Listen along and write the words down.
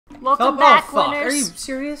Welcome back, fuck. winners. Are you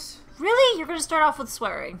serious? Really? You're gonna start off with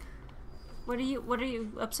swearing. What are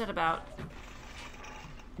you upset about?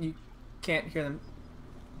 You can't hear them.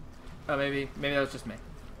 Oh, maybe that was just me.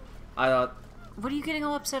 I thought. What are you getting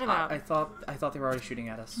all upset about? I thought they were already shooting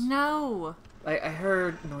at us. No. I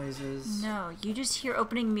heard noises. No, you just hear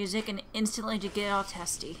opening music and instantly you get all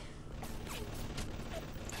testy.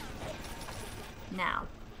 Now,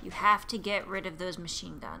 you have to get rid of those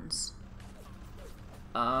machine guns.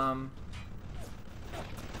 I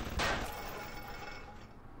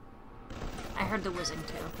heard the whizzing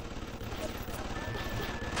too.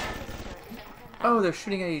 Oh, they're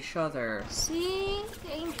shooting at each other. See?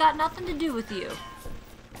 They ain't got nothing to do with you.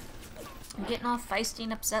 I'm getting all feisty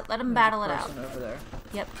and upset. Let them battle it out. Over there.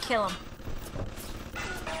 Yep, kill him.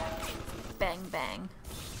 Bang, bang.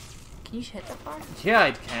 Can you hit that far? Yeah,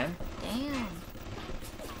 I can. Damn.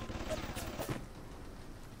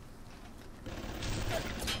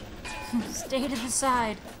 Stay to the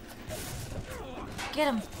side. Get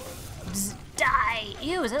him. Bzz, die.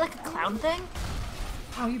 Ew, is that like a clown thing?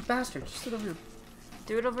 Oh, you bastard. Just sit over your...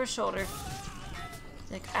 Threw it over his shoulder.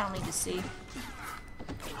 Like, I don't need to see.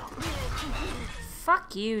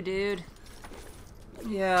 Fuck you, dude.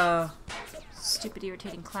 Yeah. Stupid,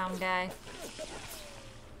 irritating clown guy.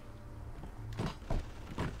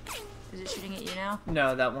 Is it shooting at you now?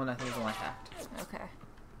 No, that one I think is only hacked. Okay.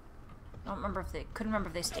 I don't remember if they... Couldn't remember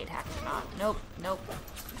if they stayed hacked or not. Nope, nope.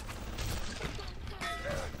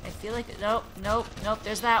 I feel like... Nope, nope, nope.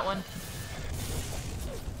 There's that one.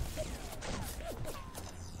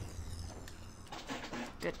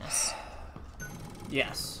 Goodness.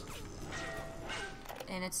 Yes.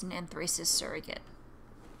 And it's an anthracis surrogate.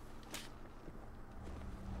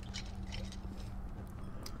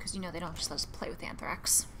 Because, you know, they don't just let us play with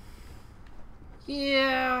anthrax.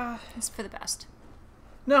 Yeah. It's for the best.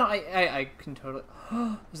 No, I can totally...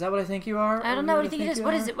 Is that what I think you are? I don't know. What do you think it is?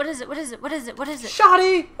 What is it? What is it? What is it? What is it? What is it?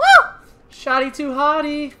 Shoddy! Woo! Shoddy too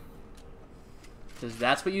hottie. Because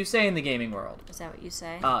that's what you say in the gaming world. Is that what you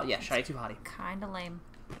say? Yeah, shoddy too hottie. Kinda lame.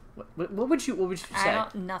 What would you say? I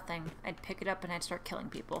don't... Nothing. I'd pick it up and I'd start killing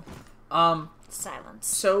people. Silence.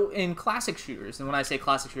 So in classic shooters, and when I say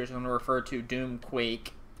classic shooters, I'm going to refer to Doom,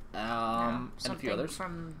 Quake, and a few others.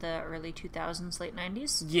 From the early 2000s, late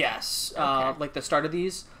 90s? Yes. Okay. Like the start of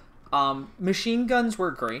these. Machine guns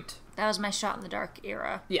were great. That was my shot in the dark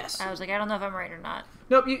era. Yes. I was like, I don't know if I'm right or not.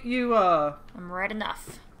 Nope, I'm right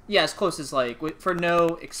enough. Yeah, as close as, like, for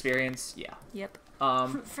no experience, yeah. Yep.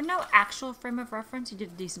 For no actual frame of reference, you did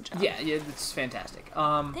a decent job. Yeah, it's fantastic.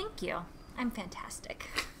 Thank you. I'm fantastic.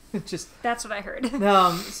 Just... That's what I heard.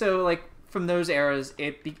 So, like, from those eras,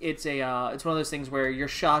 it's one of those things where your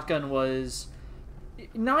shotgun was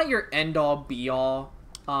not your end-all, be-all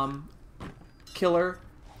killer,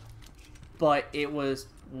 but it was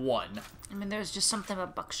one. I mean, there's just something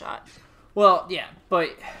about buckshot. Well, yeah, but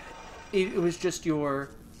it was just your...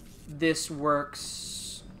 This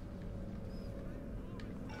works...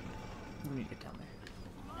 You need to tell me.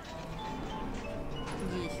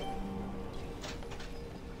 Yeesh.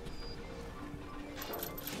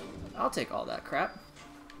 I'll take all that crap.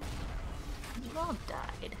 You all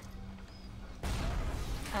died.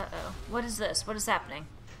 Uh-oh. What is this? What is happening?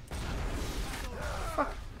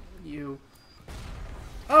 Fuck you.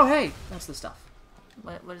 Oh, hey! That's the stuff.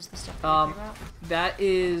 What is the stuff you're talking about? That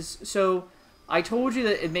is... So, I told you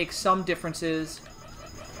that it makes some differences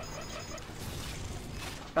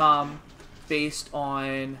based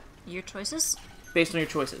on... Your choices? Based on your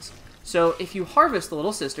choices. So, if you harvest the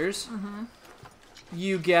Little Sisters,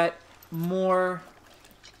 you get more...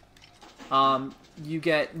 Atom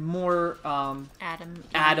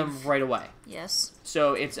right away. Yes.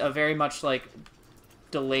 So, it's a very much, like,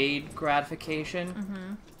 delayed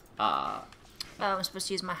gratification. Oh, I'm supposed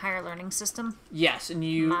to use my higher learning system? Yes, and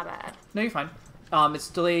you... My bad. No, you're fine. It's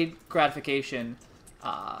delayed gratification. So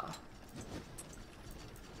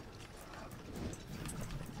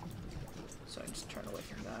I just turn away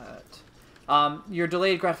from that. Your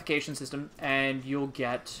delayed gratification system, and you'll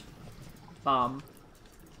get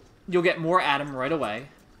more Atom right away.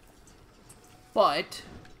 But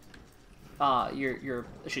you're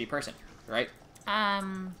a shitty person, right?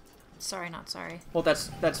 Sorry, not sorry. Well, that's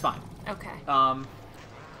fine. Okay. Um,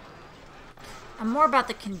 I'm more about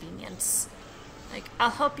the convenience. Like, I'll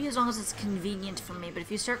help you as long as it's convenient for me, but if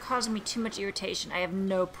you start causing me too much irritation, I have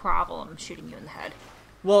no problem shooting you in the head.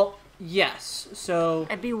 well, yes. So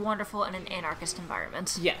I'd be wonderful in an anarchist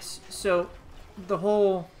environment. yes. So the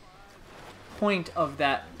whole point of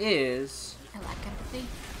that is I lack empathy.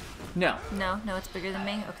 no. No, it's bigger than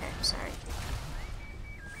me? Okay, sorry.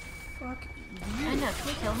 Fuck I know, can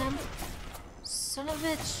we kill him? Son of a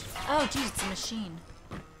bitch. Oh, jeez, it's a machine.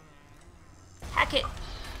 Hack it.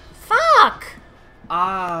 Fuck!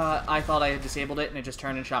 I thought I had disabled it, and it just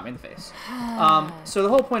turned and shot me in the face. So the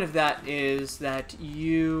whole point of that is that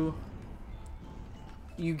you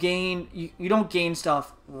don't gain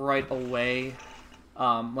stuff right away,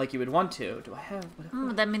 like you would want to. Do I have?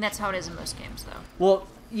 I mean, that's how it is in most games, though. Well,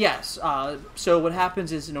 yes. So what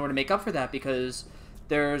happens is, in order to make up for that, because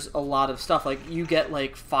there's a lot of stuff, like you get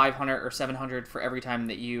like 500 or 700 for every time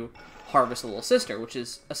that you harvest a little sister, which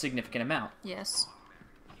is a significant amount. Yes.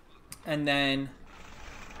 And then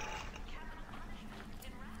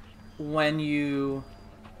when you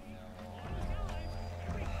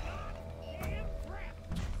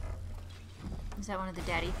Is that one of the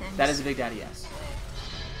daddy things? that is a big daddy, yes.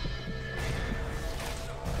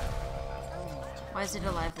 Why is it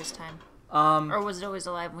alive this time? Or was it always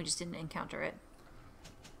alive and we just didn't encounter it?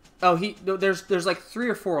 Oh, there's like 3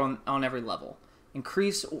 or 4 on every level.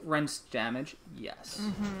 Increase rents damage, yes.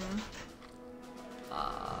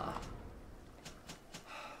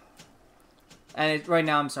 And right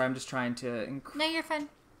now, I'm sorry, I'm just trying to... No, you're fine.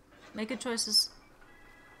 Make good choices.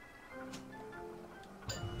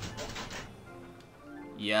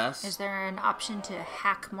 Yes. Is there an option to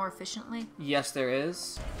hack more efficiently? Yes, there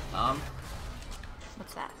is.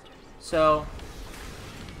 What's that? So...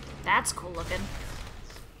 That's cool looking.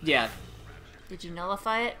 Yeah. Did you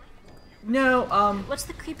nullify it? No, What's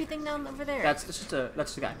the creepy thing down over there? that's just a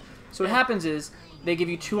guy. So what happens is, they give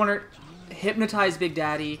you 200 hypnotize Big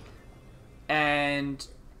Daddy, and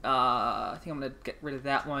I think I'm gonna get rid of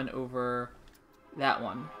that one over that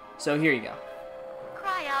one. So here you go.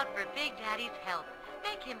 Cry out for Big Daddy's help.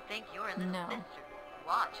 Make him think you're a little sister.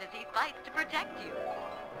 Watch as he fights to protect you.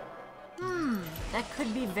 That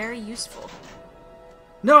could be very useful.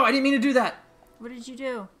 No, I didn't mean to do that! What did you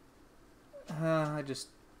do? I just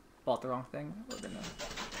bought the wrong thing.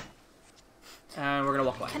 And we're gonna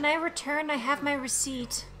walk away. Can I return? I have my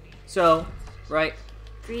receipt. So, right,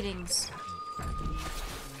 Greetings.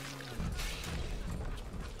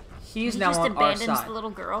 he's He now just on our abandons side. the little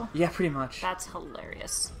girl? Yeah, pretty much. That's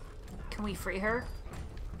hilarious. Can we free her?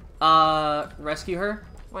 Rescue her?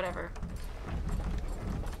 Whatever.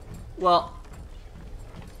 Well,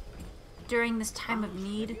 During this time of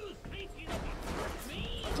need.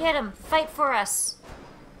 Get him! Fight for us!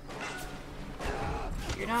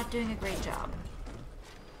 You're not doing a great job.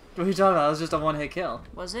 what are you talking about? It was just a one-hit kill.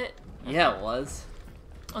 Was it? Yeah, it was.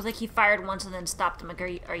 I was like, he fired once and then stopped him. Like, are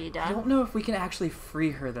you I done? don't know if we can actually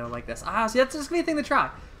free her, though, like this. See, that's just gonna be a thing to try.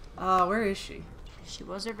 Where is she? She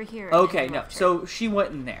was over here. and Okay, then no. left her. So, she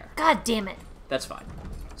went in there. God damn it! That's fine.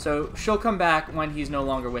 So, she'll come back when he's no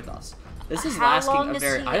longer with us. This is How lasting long a is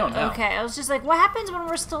very... he? I don't know. Okay, I was just like, what happens when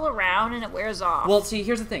we're still around and it wears off? Well, see,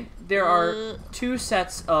 here's the thing. There are 2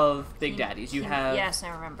 sets of Big Daddies. You have Yes, I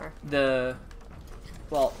remember. the...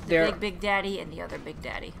 Well, The there... Big Daddy and the other Big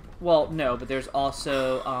Daddy. Well, no, but there's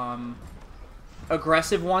also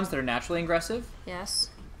aggressive ones that are naturally aggressive,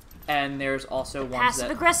 Yes. and there's also ones Passive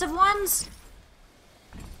that... aggressive ones?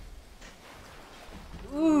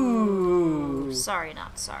 Ooh. Sorry,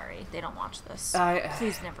 not sorry. They don't watch this. I-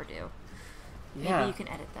 Please never do. Yeah. Maybe you can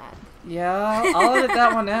edit that. Yeah, I'll edit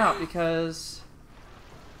that one out because...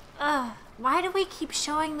 Why do we keep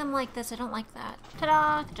showing them like this? I don't like that.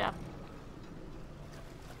 Ta-da! Good job.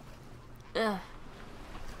 Ugh.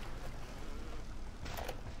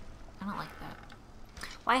 I don't like that.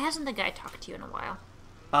 Why hasn't the guy talked to you in a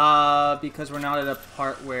while? Because we're not at a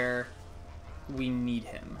part where we need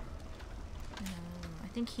him. I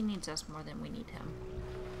think he needs us more than we need him.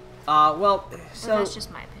 Well, But so... that's just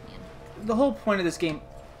my opinion. The whole point of this game...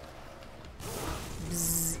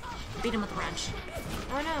 Beat him with a wrench.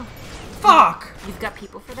 Oh no. Fuck! You've got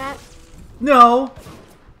people for that? No!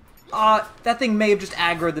 That thing may have just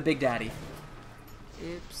aggroed the Big Daddy.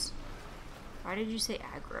 Oops. Why did you say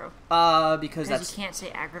aggro? Because that's... you can't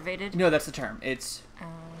say aggravated? No, that's the term. It's...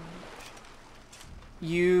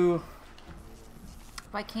 You...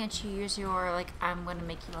 Why can't you use your, like, I'm gonna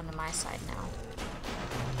make you onto my side now?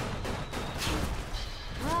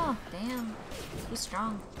 Oh, damn. He's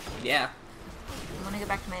strong. Yeah. I want to go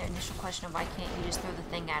back to my initial question of why can't you just throw the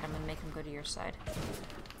thing at him and make him go to your side?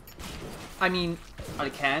 I mean, I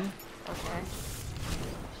can. Okay.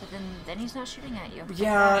 But then he's not shooting at you.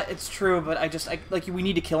 Yeah, it's true, but like, we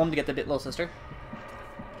need to kill him to get the little sister.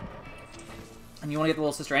 And you want to get the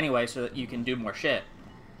little sister anyway so that you can do more shit.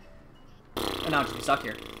 And now I'm just be stuck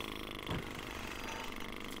here.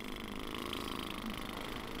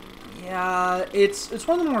 Yeah, it's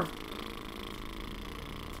one of the more...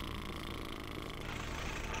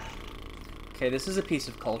 Okay, this is a piece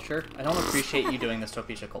of culture. I don't appreciate you doing this to a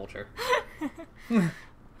piece of culture.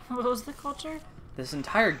 What was the culture? This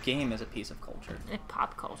entire game is a piece of culture.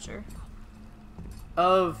 Pop culture.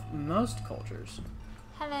 Of most cultures.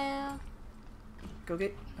 Hello. Go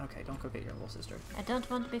get... Okay, don't go get your little sister. I don't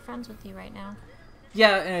want to be friends with you right now.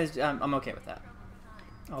 Yeah, and I'm okay with that.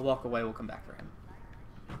 I'll walk away, we'll come back for him.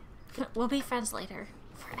 We'll be friends later.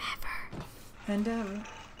 Forever. And ever.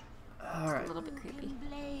 Alright. A little bit creepy.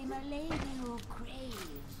 Blame a lady who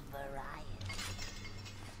craves variety.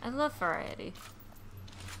 I love variety.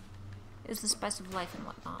 It's the spice of life and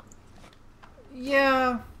whatnot.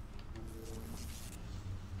 Yeah.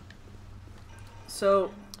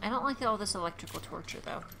 So... I don't like all this electrical torture,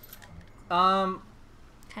 though. Kind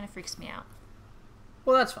of freaks me out.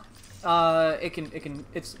 Well, that's fine.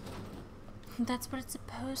 It's... That's what it's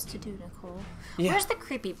supposed to do, Nicole. Yeah. Where's the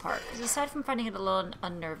creepy part? Because aside from finding it a little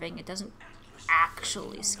unnerving, it doesn't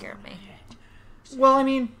actually scare me. Well, I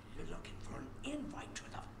mean... You're looking for an invite to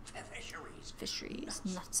the fisheries. Fisheries.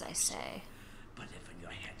 Nuts, I say. But if in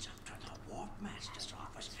your heads up to the Warp Master's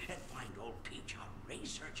office and find old Peach on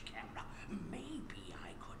research camera, maybe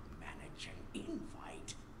I could manage an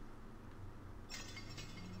invite.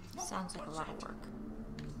 Sounds like a lot of work.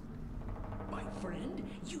 My friend,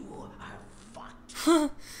 you are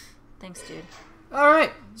fucked. Thanks, dude.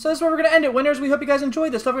 Alright, so this is where we're going to end it. Winners, we hope you guys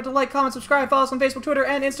enjoyed this. Don't forget to like, comment, subscribe, follow us on Facebook, Twitter,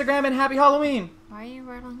 and Instagram, and happy Halloween! Why are you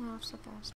rattling off so fast?